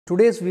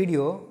today's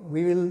video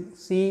we will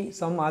see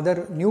some other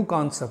new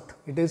concept.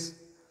 It is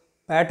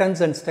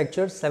patterns and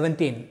structures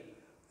 17.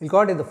 We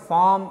got the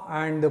form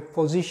and the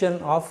position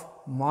of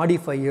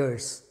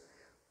modifiers.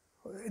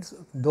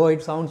 Though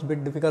it sounds a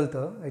bit difficult,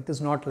 it is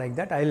not like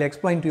that. I will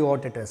explain to you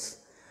what it is.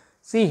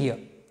 See here,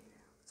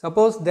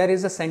 suppose there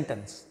is a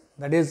sentence,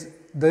 that is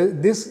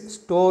this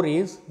store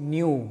is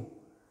new.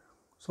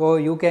 So,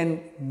 you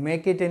can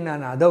make it in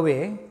another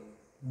way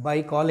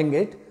by calling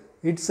it,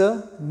 it's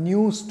a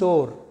new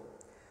store.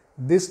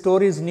 This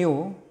store is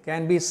new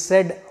can be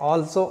said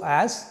also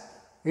as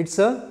it's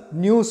a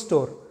new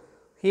store.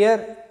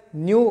 Here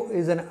new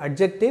is an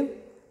adjective,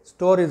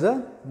 store is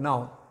a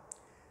noun.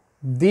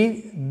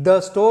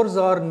 The stores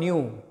are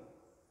new,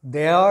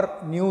 they are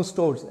new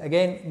stores.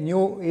 Again,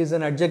 new is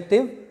an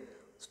adjective,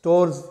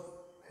 stores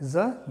is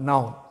a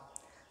noun.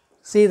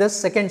 See the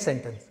second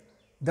sentence,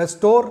 the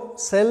store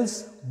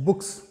sells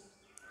books.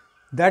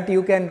 That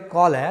you can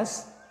call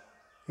as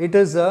it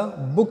is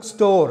a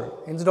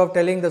bookstore. Instead of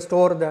telling the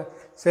store that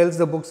sells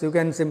the books, you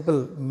can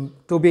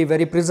to be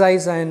very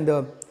precise and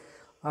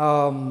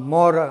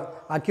more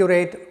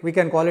accurate, we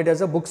can call it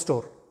as a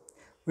bookstore.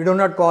 We do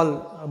not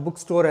call a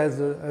bookstore as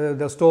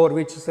the store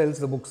which sells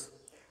the books.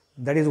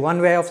 That is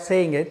one way of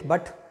saying it,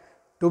 but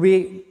to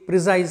be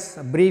precise,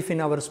 brief in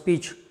our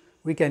speech,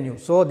 we can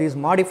use. So, these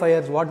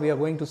modifiers what we are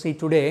going to see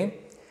today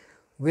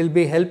will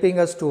be helping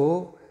us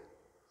to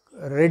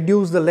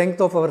reduce the length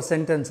of our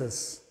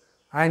sentences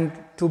and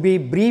to be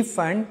brief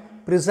and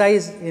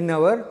precise in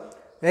our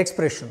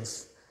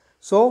expressions.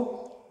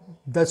 So,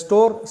 the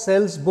store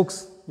sells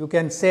books, you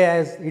can say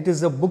as it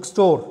is a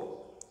bookstore.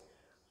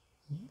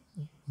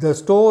 The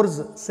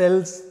stores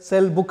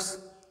sell books,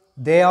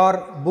 they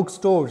are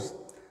bookstores.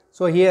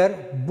 So, here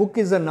book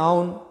is a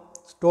noun,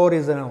 store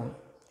is a noun.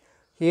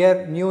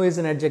 Here new is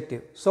an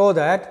adjective. So,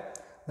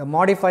 that the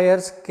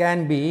modifiers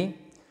can be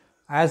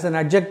as an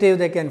adjective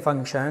they can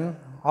function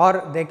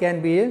or they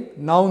can be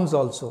nouns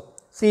also.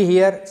 See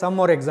here some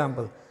more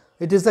example.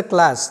 It is a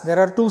class, there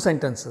are two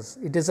sentences.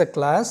 It is a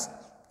class,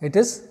 it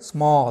is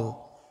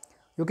small.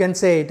 You can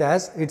say it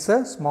as it is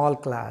a small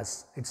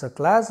class. It is a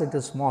class, it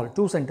is small.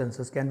 Two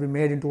sentences can be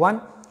made into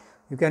one.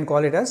 You can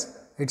call it as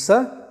it is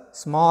a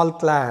small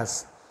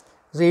class.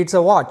 See, it is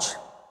a watch.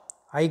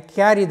 I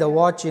carry the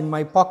watch in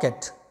my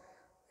pocket.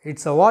 It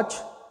is a watch.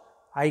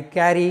 I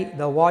carry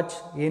the watch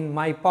in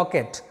my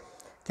pocket.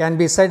 Can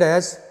be said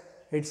as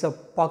it is a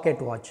pocket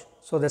watch.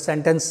 So, the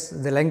sentence,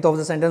 the length of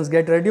the sentence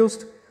get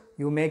reduced.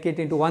 You make it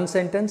into one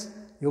sentence.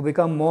 You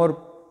become more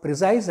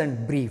precise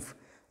and brief.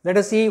 Let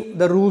us see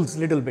the rules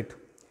little bit.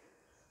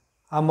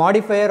 A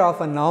modifier of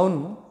a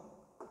noun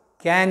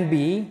can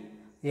be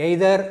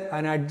either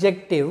an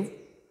adjective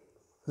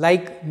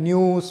like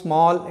new,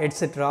 small,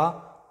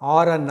 etc.,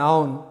 or a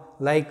noun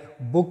like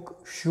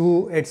book,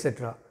 shoe,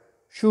 etc.,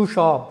 shoe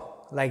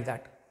shop, like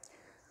that.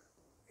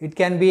 It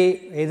can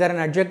be either an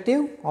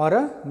adjective or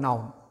a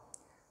noun.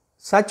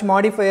 Such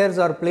modifiers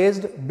are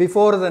placed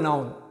before the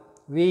noun.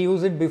 We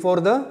use it before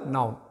the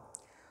noun.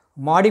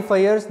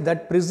 Modifiers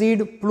that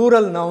precede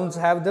plural nouns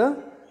have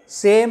the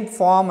same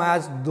form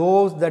as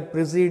those that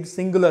precede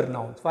singular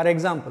nouns. For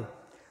example,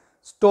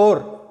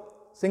 store,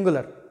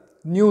 singular,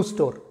 new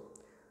store.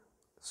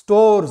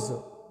 Stores,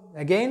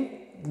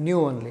 again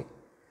new only.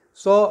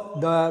 So,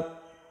 the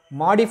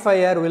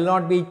modifier will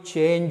not be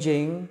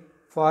changing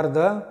for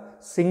the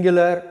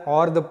singular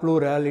or the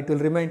plural, it will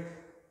remain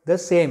the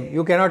same.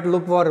 You cannot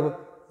look for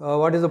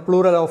what is the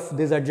plural of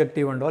this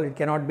adjective and all, it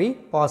cannot be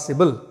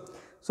possible.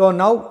 So,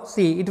 now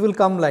see, it will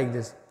come like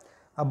this.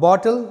 A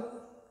bottle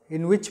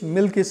in which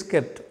milk is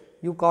kept,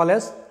 you call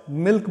as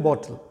milk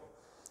bottle.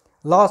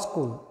 Law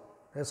school,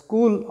 a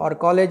school or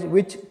college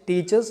which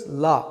teaches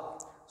law.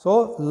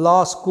 So,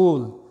 law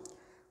school.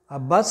 A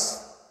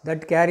bus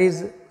that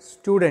carries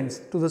students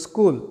to the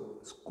school,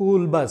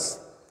 school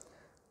bus.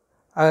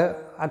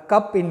 A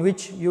cup in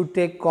which you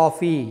take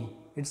coffee,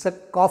 it is a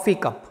coffee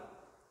cup.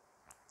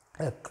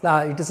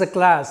 It is a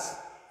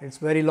class, it is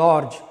very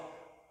large,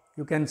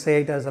 you can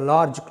say it as a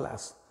large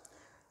class.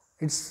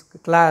 It is a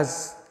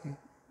class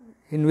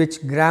in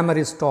which grammar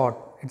is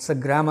taught, it is a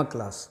grammar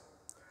class.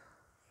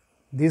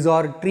 These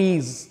are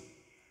trees,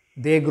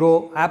 they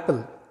grow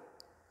apple,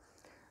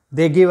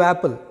 they give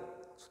apple,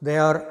 they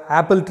are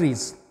apple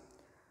trees.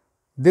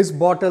 This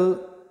bottle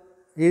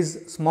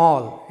is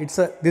small,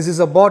 this is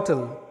a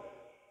bottle,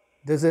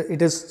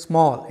 it is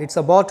small, it is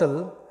a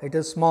bottle, it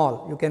is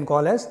small, you can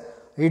call as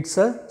it is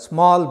a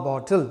small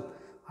bottle.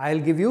 I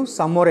will give you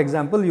some more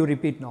example, you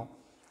repeat now.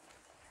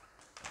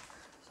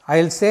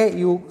 I will say,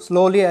 you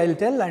slowly I will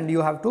tell and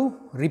you have to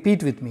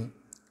repeat with me.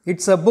 It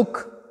is a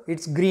book, it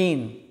is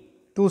green,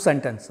 two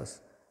sentences.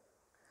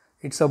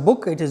 It is a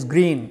book, it is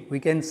green, we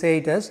can say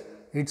it as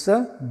it is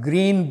a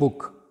green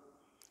book.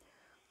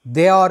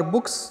 They are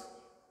books,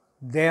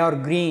 they are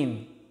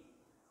green,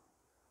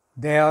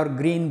 they are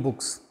green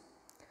books.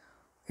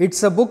 It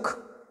is a book,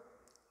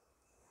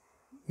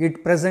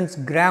 it presents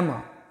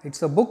grammar. It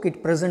is a book,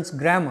 it presents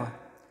grammar.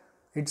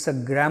 It is a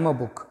grammar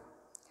book.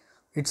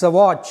 It is a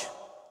watch,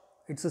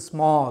 it is a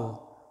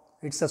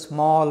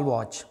small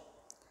watch.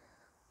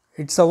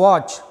 It's a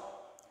watch.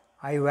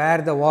 I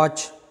wear the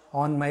watch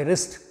on my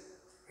wrist.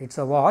 It's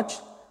a watch.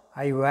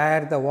 I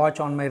wear the watch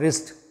on my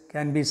wrist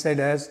can be said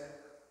as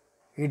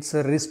it's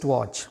a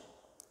wristwatch.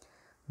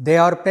 They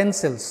are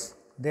pencils.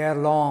 They are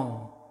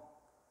long.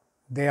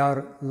 They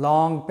are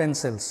long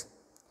pencils.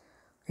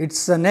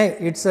 It's an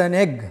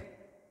egg.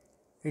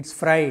 It's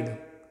fried.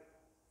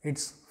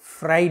 It's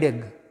fried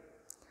egg.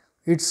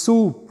 It's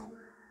soup.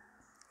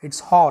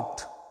 It's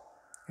hot.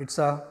 It's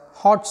a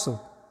hot soup.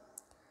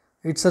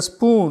 It's a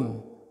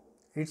spoon.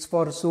 It's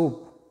for soup.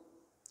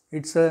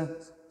 It's a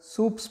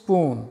soup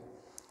spoon.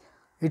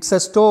 It's a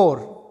store.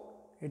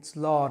 It's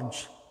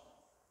large.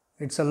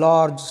 It's a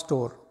large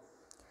store.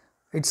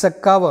 It's a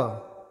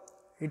cover.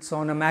 It's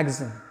on a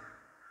magazine.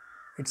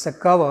 It's a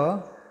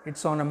cover.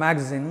 It's on a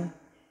magazine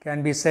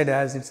can be said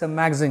as it's a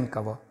magazine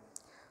cover.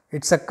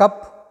 It's a cup.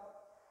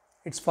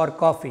 It's for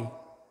coffee.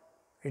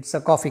 It's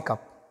a coffee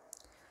cup.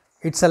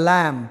 It's a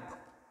lamp.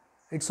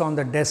 It's on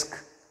the desk.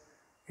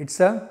 It's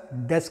a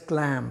desk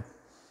lamp.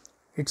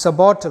 It's a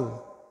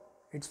bottle.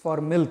 It's for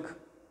milk.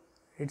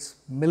 It's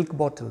milk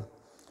bottle.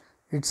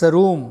 It's a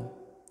room.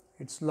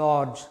 It's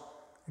large.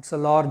 It's a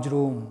large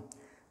room.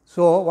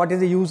 So, what is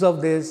the use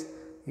of this?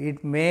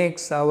 It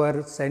makes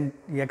our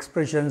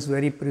expressions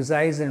very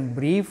precise and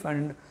brief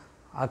and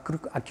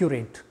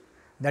accurate.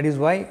 That is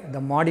why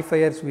the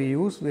modifiers we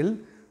use will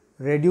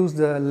reduce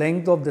the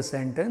length of the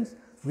sentence.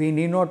 We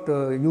need not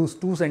use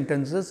two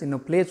sentences in a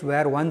place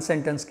where one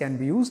sentence can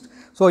be used.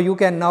 So, you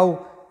can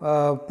now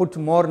put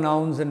more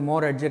nouns and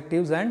more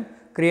adjectives and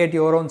create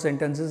your own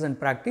sentences and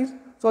practice,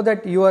 so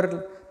that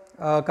your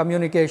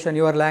communication,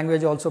 your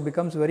language also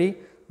becomes very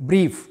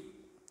brief.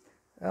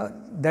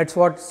 That is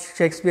what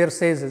Shakespeare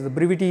says is the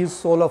brevity is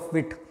soul of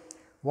wit.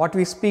 What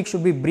we speak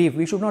should be brief.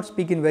 We should not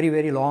speak in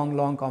very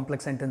long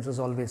complex sentences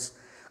always.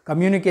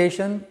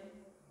 Communication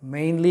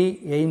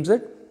mainly aims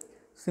at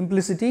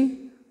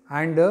simplicity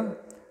and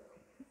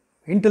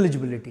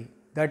intelligibility,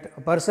 that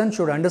a person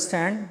should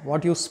understand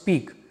what you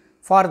speak.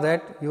 For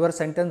that, your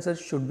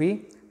sentences should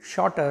be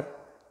shorter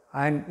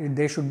and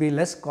they should be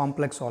less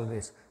complex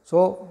always.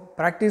 So,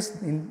 practice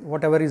in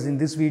whatever is in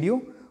this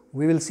video.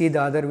 We will see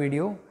the other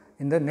video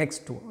in the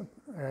next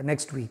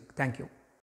week. Thank you.